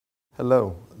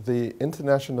Hello, the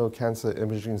International Cancer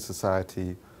Imaging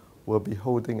Society will be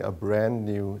holding a brand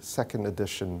new second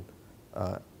edition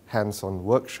hands-on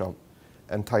workshop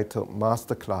entitled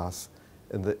Masterclass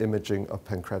in the Imaging of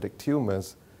Pancreatic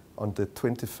Tumours on the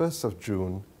 21st of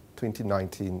June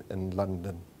 2019 in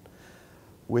London.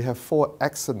 We have 4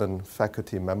 excellent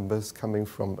faculty members coming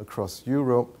from across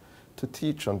Europe to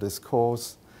teach on this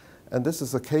course, and this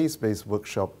is a case-based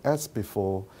workshop as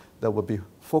before that will be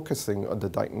focusing on the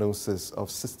diagnosis of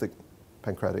cystic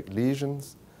pancreatic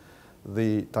lesions,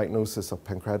 the diagnosis of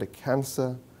pancreatic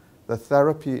cancer, the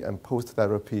therapy and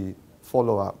post-therapy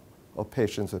follow-up of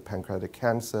patients with pancreatic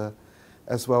cancer,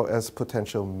 as well as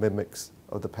potential mimics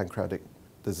of the pancreatic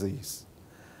disease.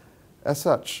 As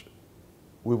such,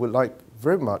 we would like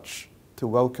very much to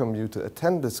welcome you to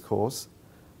attend this course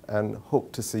and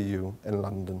hope to see you in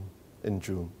London in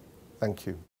June. Thank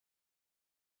you.